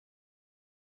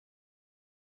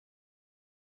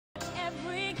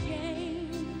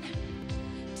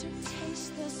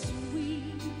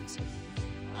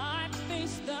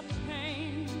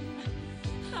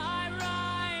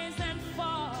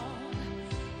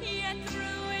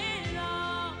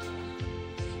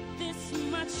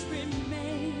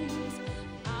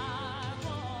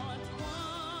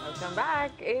Welcome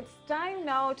back. It's time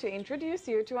now to introduce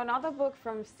you to another book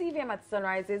from CVM at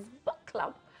Sunrise's book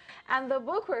club. And the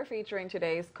book we're featuring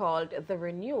today is called The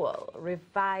Renewal,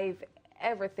 Revive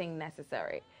Everything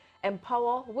Necessary,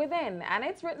 Empower Within. And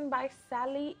it's written by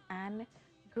SallyAnn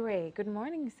Gray. Good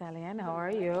morning, SallyAnn. How are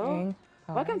you? Morning.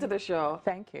 Welcome to the show.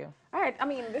 Thank you. All right. I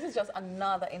mean, this is just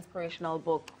another inspirational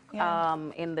book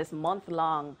in this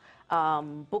month-long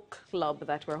book club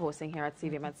that we're hosting here at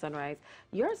CVM at Sunrise.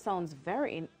 Yours sounds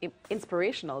very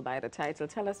inspirational by the title.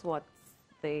 Tell us what's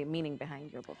the meaning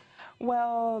behind your book.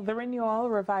 Well, The Renewal,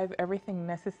 Revive Everything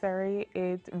Necessary,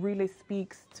 it really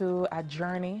speaks to a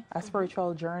journey, a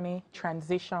spiritual journey,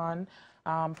 transition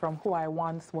from who I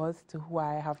once was to who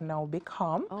I have now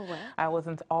become. Oh, wow. I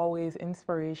wasn't always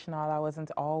inspirational. I wasn't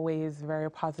always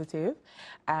very positive.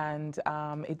 And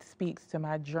it speaks to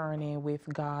my journey with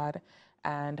God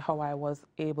and how I was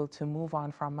able to move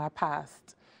on from my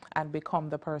past and become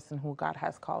the person who God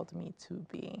has called me to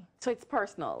be. So it's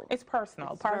personal. It's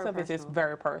personal. Part of it is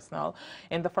very personal.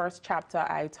 In the first chapter,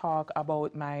 I talk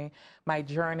about my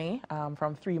journey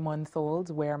from 3 months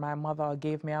old, where my mother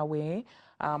gave me away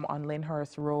on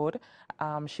Lyndhurst Road.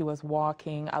 She was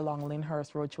walking along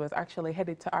Lyndhurst Road. She was actually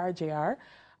headed to RJR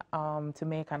to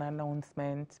make an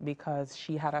announcement because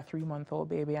she had a 3-month-old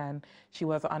baby and she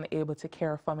was unable to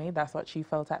care for me. That's what she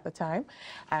felt at the time.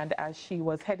 And as she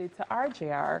was headed to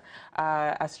RJR,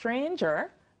 a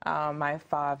stranger, my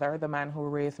father, the man who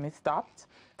raised me, stopped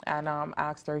and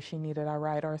asked her if she needed a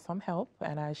ride or some help.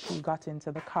 And as she got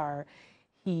into the car,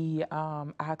 he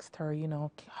asked her, you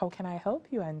know, how can I help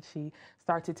you? And she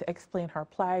started to explain her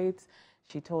plight.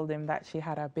 She told him that she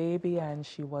had a baby and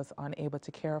she was unable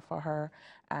to care for her,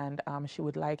 and she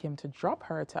would like him to drop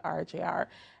her to RJR.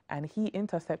 And he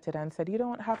intercepted and said, you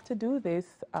don't have to do this.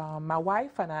 My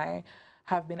wife and I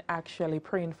have been actually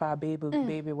praying for a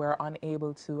baby. We're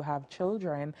unable to have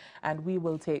children, and we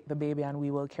will take the baby and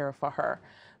we will care for her.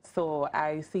 So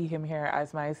I see him here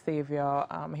as my savior,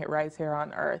 right here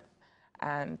on earth.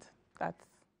 And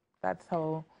that's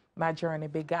how my journey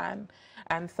began.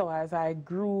 And so as I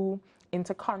grew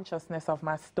into consciousness of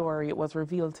my story, it was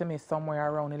revealed to me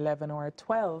somewhere around 11 or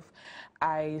 12.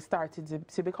 I started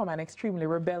to become an extremely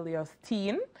rebellious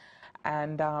teen.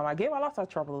 And I gave a lot of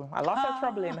trouble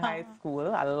in high school,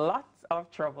 a lot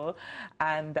of trouble.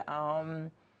 And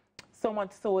so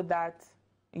much so that,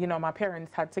 you know, my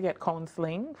parents had to get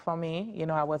counseling for me. You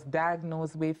know, I was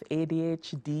diagnosed with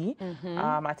ADHD,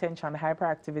 attention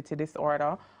hyperactivity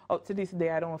disorder. Up to this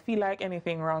day, I don't feel like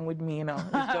anything wrong with me, you know.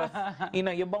 It's just, you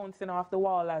know, you're bouncing off the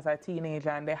wall as a teenager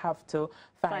and they have to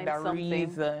find a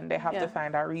reason. They have to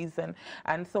find a reason.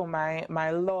 And so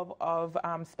my love of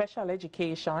special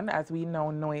education, as we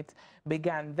now know it,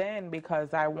 began then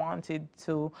because I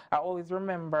always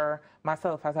remember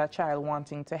myself as a child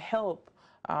wanting to help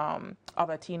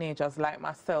other teenagers like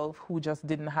myself who just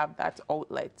didn't have that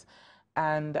outlet.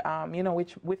 And, you know,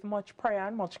 with much prayer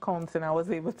and much counseling, I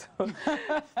was able to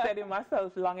steady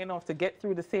myself long enough to get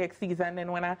through the CXCs. And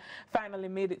then when I finally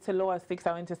made it to lower 6,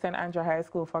 I went to St. Andrew High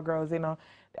School for girls. You know,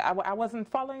 I wasn't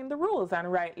following the rules,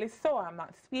 and rightly so. I'm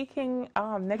not speaking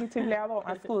negatively about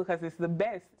my school because it's the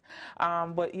best.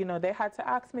 But, you know, they had to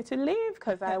ask me to leave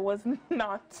because I was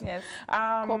not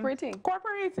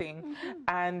cooperating.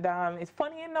 And it's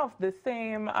funny enough, the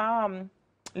same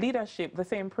leadership, the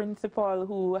same principal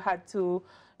who had to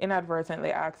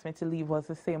inadvertently ask me to leave was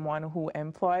the same one who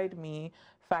employed me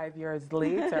 5 years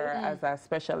later as a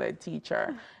special ed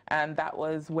teacher. And that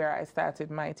was where I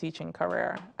started my teaching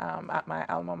career at my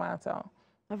alma mater.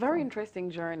 A very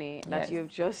interesting journey that you've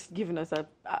just given us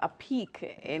a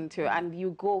peek into, and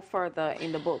you go further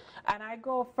in the book. And I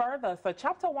go further. So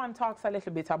chapter 1 talks a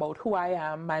little bit about who I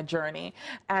am, my journey.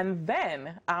 And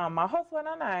then my husband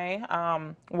and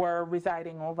I were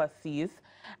residing overseas,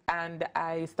 and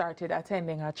I started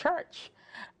attending a church.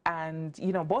 And,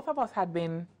 you know, both of us had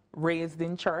been raised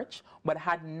in church, but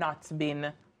had not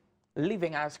been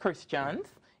living as Christians.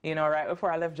 You know, right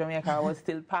before I left Jamaica, I was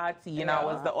still partying. I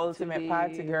was the ultimate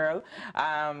party girl.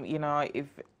 You know,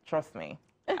 trust me,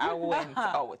 I went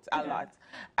out a lot.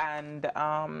 And,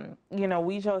 you know,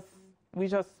 we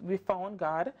found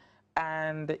God,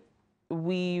 and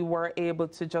we were able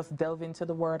to just delve into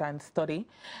the Word and study.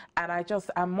 And I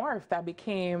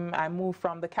morphed. I moved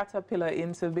from the caterpillar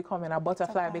into becoming a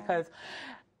butterfly, because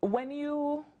when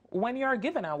you're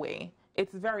given away,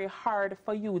 it's very hard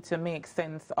for you to make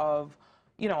sense of,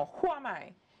 you know, who am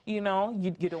I? You know,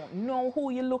 you don't know who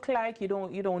you look like. You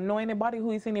don't know anybody who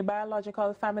is in your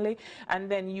biological family. And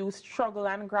then you struggle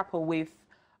and grapple with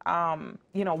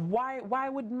you know, why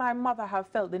would my mother have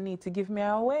felt the need to give me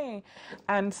away?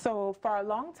 And so for a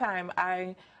long time,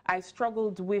 I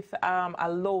struggled with a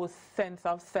low sense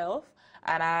of self,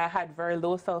 and I had very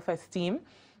low self-esteem.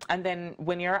 And then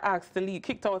when you're asked to leave,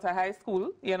 kicked out of high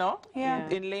school, you know,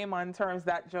 in layman terms,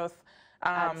 that just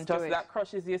that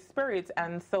crushes your spirit.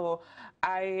 And so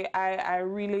I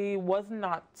really was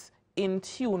not in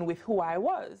tune with who I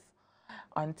was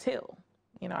until,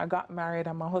 you know, I got married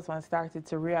and my husband started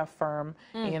to reaffirm,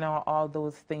 you know, all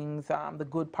those things, the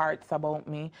good parts about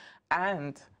me.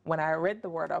 And when I read the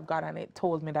Word of God and it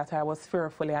told me that I was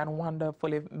fearfully and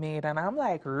wonderfully made, and I'm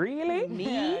like, really? Me?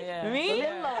 Me?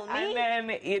 Yeah. And then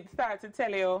it starts to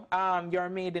tell you, you're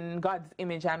made in God's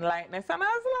image and likeness. And I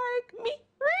was like, me?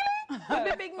 Really?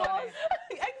 With the big nose?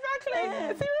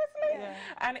 Exactly. Seriously? Yeah.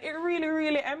 And it really,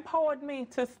 really empowered me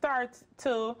to start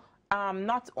to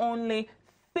not only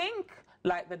think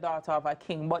like the daughter of a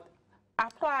king, but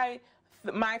apply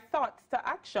my thoughts to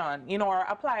action, you know, or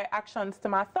apply actions to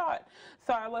my thought.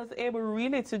 So I was able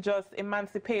really to just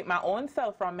emancipate my own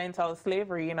self from mental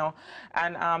slavery, you know,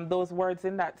 and those words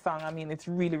in that song, I mean, it's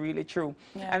really, really true.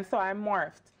 Yeah. And so I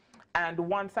morphed. And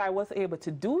once I was able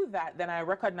to do that, then I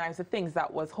recognized the things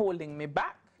that was holding me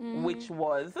back, which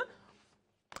was,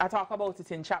 I talk about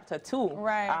it in chapter 2.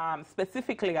 Right.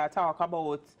 Specifically, I talk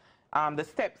about the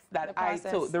steps that I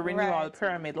took, the renewal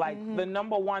pyramid. Like the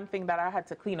number one thing that I had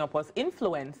to clean up was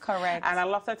influence. Correct. And a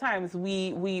lot of times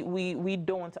we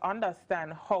don't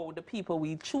understand how the people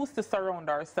we choose to surround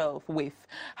ourselves with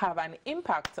have an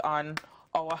impact on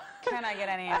our can I get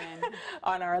an amen?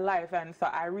 On our life. And so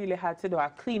I really had to do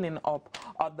a cleaning up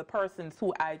of the persons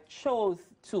who I chose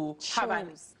to have an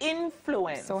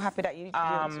influence. So happy that you used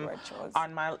the word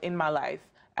chose in my life.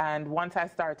 And once I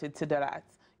started to do that,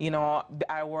 you know,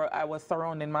 I was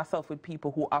surrounding myself with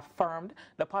people who affirmed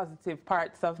the positive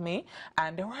parts of me,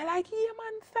 and they were like, yeah,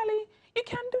 man, Sally, you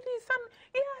can do this, and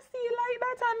yeah, I see you like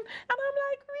that, and I'm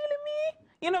like, really, me?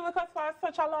 You know, because for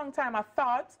such a long time, I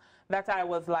thought that I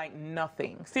was like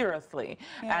nothing, seriously.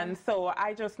 Yeah. And so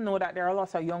I just know that there are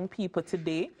lots of young people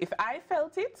today. If I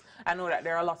felt it, I know that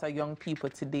there are lots of young people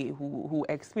today who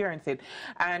experience it.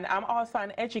 And I'm also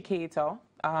an educator.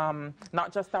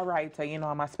 Not just a writer, you know,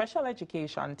 I'm a special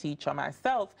education teacher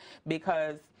myself,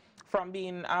 because from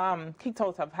being kicked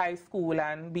out of high school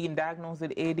and being diagnosed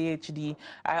with ADHD,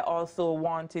 I also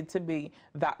wanted to be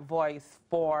that voice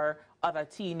for other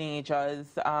teenagers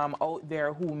out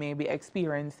there who may be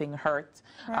experiencing hurt.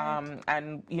 Right.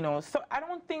 And, you know, so I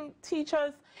don't think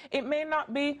teachers, it may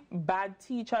not be bad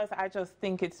teachers, I just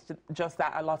think it's just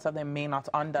that a lot of them may not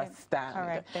understand.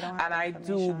 Correct. They don't have and I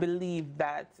do believe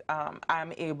that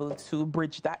I'm able to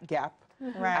bridge that gap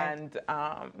and,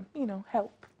 you know,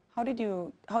 help. How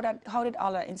did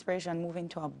all that inspiration move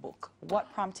into a book?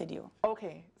 What prompted you?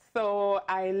 Okay. So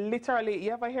I literally,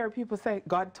 you ever hear people say,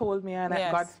 God told me and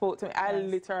God spoke to me? I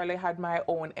literally had my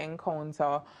own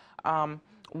encounter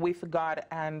with God,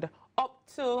 and up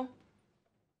to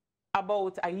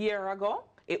about a year ago,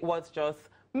 it was just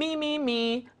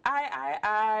me,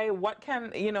 I, what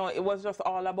can, you know, it was just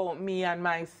all about me and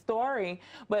my story.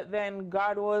 But then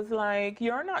God was like,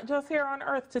 you're not just here on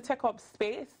earth to take up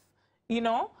space, you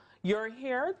know? You're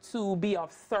here to be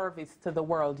of service to the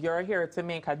world. You're here to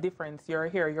make a difference. You're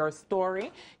here. Your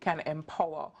story can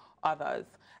empower others.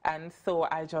 And so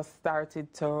I just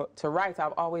started to write.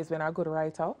 I've always been a good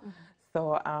writer.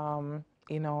 So,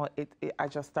 you know, I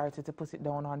just started to put it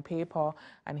down on paper.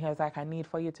 And he was like, I need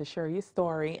for you to share your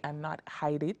story and not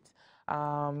hide it.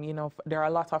 You know, there are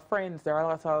a lot of friends. There are a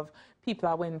lot of people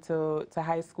I went to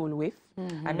high school with.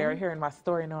 And they're hearing my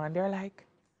story now. And they're like,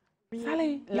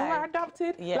 Sally, you were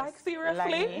adopted? Yes, like,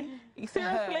 seriously? Like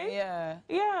seriously? Yeah.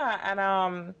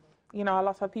 And, you know, a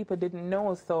lot of people didn't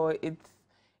know, so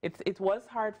it was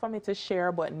hard for me to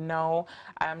share, but now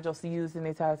I'm just using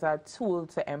it as a tool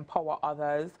to empower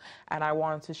others. And I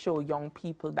want to show young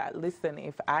people that, listen,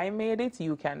 if I made it,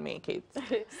 you can make it.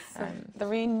 The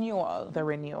renewal. The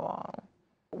renewal.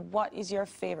 What is your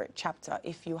favorite chapter,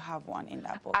 if you have one in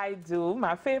that book? I do.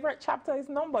 My favorite chapter is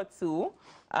number 2,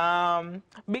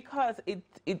 because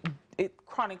it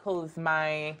chronicles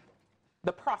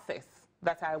the process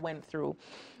that I went through.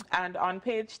 And on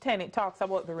page 10, it talks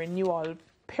about the renewal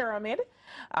pyramid,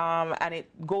 and it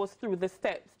goes through the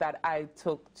steps that I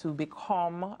took to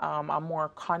become a more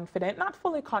confident, not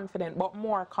fully confident, but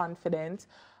more confident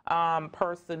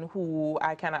person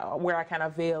where I can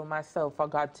avail myself for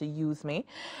God to use me.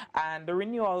 And the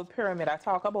renewal pyramid, I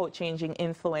talk about changing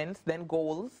influence, then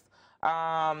goals,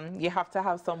 You have to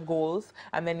have some goals,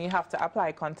 and then you have to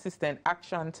apply consistent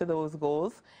action to those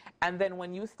goals. And then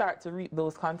when you start to reap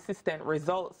those consistent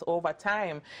results over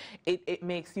time, it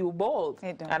makes you bold.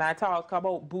 It does. And I talk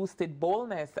about boosted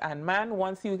boldness. And man,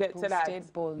 once you get to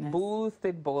that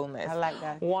boosted boldness. I like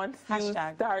that. Once you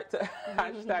start to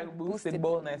hashtag boosted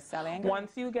boldness.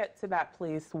 Once you get to that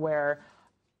place where,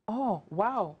 oh,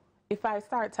 wow, if I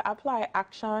start to apply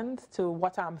actions to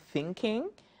what I'm thinking,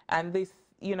 and this,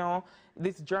 you know,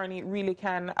 this journey really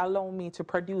can allow me to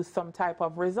produce some type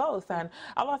of results. And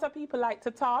a lot of people like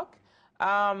to talk,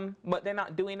 but they're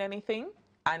not doing anything.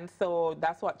 And so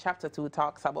that's what chapter 2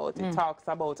 talks about. It talks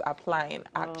about applying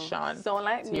action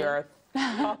to your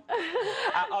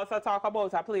I also talk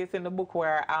about a place in the book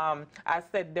where I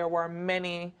said there were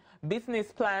many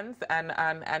business plans and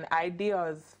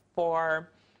ideas for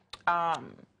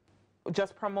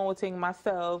just promoting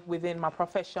myself within my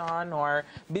profession or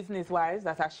business-wise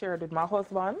that I shared with my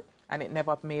husband, and it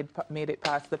never made it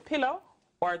past the pillar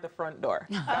or the front door.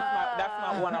 That's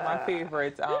not one of my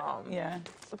favorite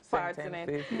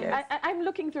sentences. Yes. I'm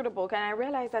looking through the book, and I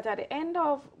realize that at the end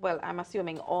of, well, I'm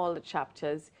assuming all the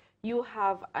chapters, you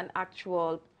have an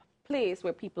actual place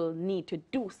where people need to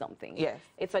do something. Yes.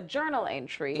 It's a journal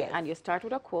entry, and you start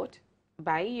with a quote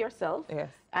by yourself. Yes.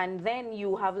 And then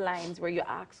you have lines where you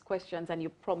ask questions and you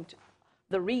prompt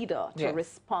the reader to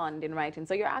respond in writing.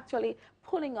 So you're actually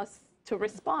pulling us to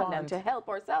respond and to help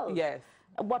ourselves. Yes.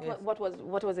 What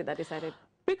was it that decided?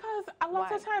 Because a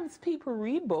lot of times people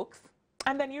read books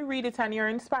and then you read it and you're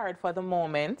inspired for the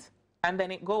moment and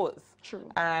then it goes. True.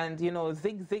 And, you know,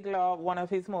 Zig Ziglar, one of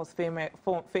his most famous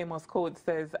quotes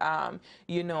says,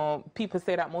 you know, people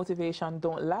say that motivation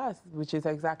don't last, which is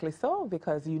exactly so,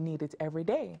 because you need it every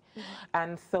day.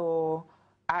 And so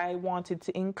I wanted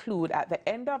to include at the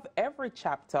end of every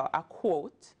chapter a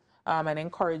quote, an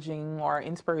encouraging or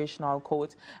inspirational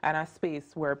quote, and a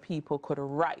space where people could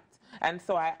write. And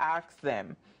so I asked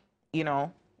them, you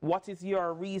know, what is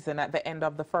your reason at the end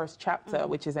of the first chapter,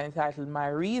 which is entitled My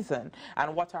Reason,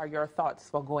 and what are your thoughts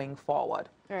for going forward?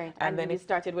 Right. And then it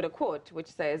started with a quote which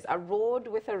says, a road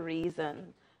with a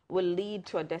reason will lead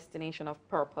to a destination of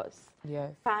purpose.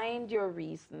 Yes. Find your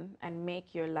reason and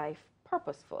make your life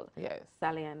purposeful. Yes.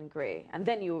 SallyAnn Gray. And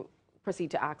then you proceed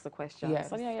to ask the question.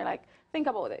 Yes. So you're like, think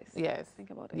about this. Yes.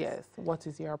 Think about this. Yes. What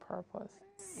is your purpose?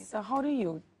 So how do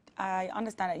you, I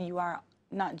understand that you are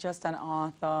not just an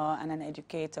author and an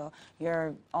educator,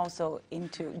 you're also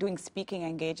into doing speaking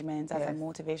engagements as a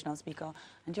motivational speaker,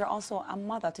 and you're also a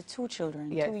mother to 2 children,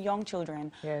 2 young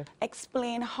children. Yes.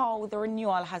 Explain how the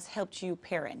renewal has helped you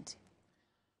parent.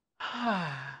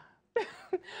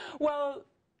 Well,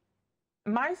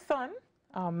 my son,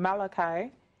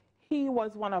 Malachi, he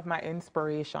was one of my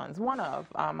inspirations.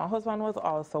 My husband was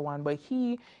also one, but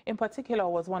he in particular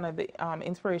was one of the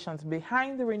inspirations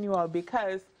behind the renewal,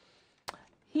 because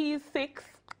he's 6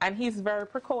 and he's very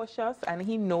precocious and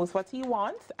he knows what he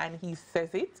wants and he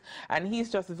says it, and he's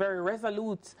just very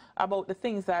resolute about the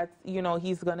things that, you know,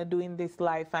 he's going to do in this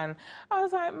life. And I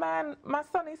was like, man, my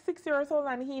son is 6 years old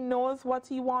and he knows what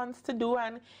he wants to do.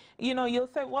 And, you know, you'll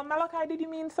say, well, Malachi, did you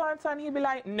mean so and so? And he'll be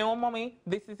like, no, mommy,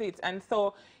 this is it. And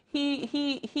so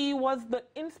he was the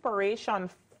inspiration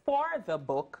for the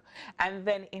book. And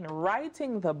then in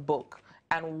writing the book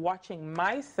and watching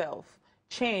myself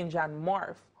change and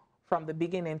morph from the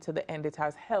beginning to the end, it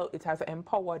has helped, it has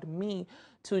empowered me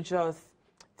to just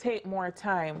take more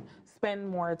time, spend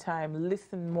more time,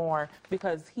 listen more,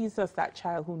 because he's just that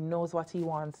child who knows what he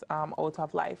wants out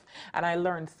of life. And I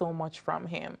learned so much from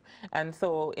him. And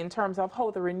so in terms of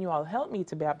how the renewal helped me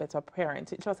to be a better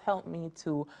parent, it just helped me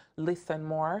to listen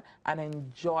more and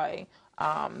enjoy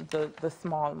the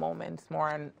small moments more,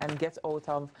 and get out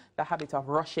of the habit of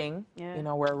rushing. You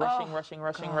know, we're rushing.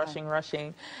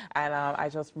 And I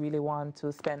just really want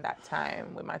to spend that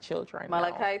time with my children.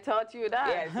 Malachi taught you that.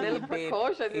 Yes, little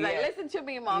precautions. He's like, listen to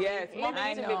me, Mommy. Yes,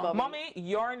 Mommy,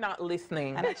 you're not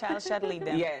listening. And a child shall lead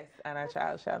them. Yes, and a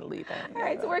child shall lead them. All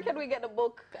right, so where can we get the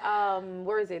book?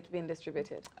 Where is it being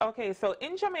distributed? Okay, so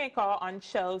in Jamaica on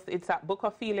shelves, it's at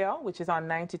Bookophilia, which is on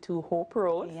 92 Hope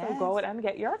Road. Yes. So go out and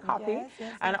get your copy. Yes,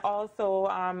 and also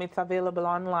it's available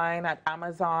online at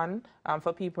Amazon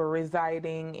for people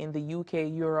residing in the UK,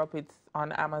 Europe. It's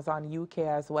on Amazon UK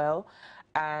as well.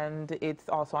 And it's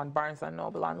also on Barnes &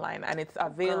 Noble online. And it's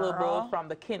available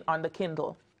from on the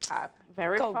Kindle app.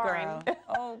 Very foreign. Girl.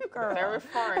 Oh, girl. Very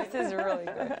foreign. This is really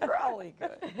good. Really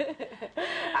good. All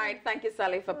right, thank you,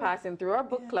 Sally, for passing through our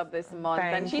book club this month.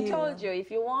 Thank and she you. told you, if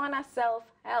you want a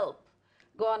self-help,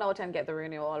 go on out and get the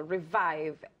renewal.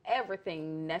 Revive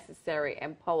everything necessary,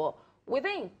 empower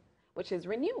within, which is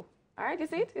renew. All right, you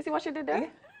see it? You see what she did there?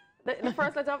 The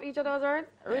first letter of each of those words?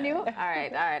 Renew? All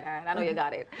right. I know you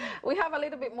got it. We have a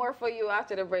little bit more for you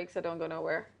after the break, so don't go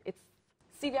nowhere. It's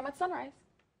CVM at Sunrise.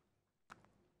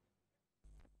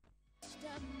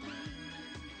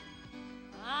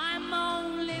 I'm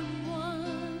only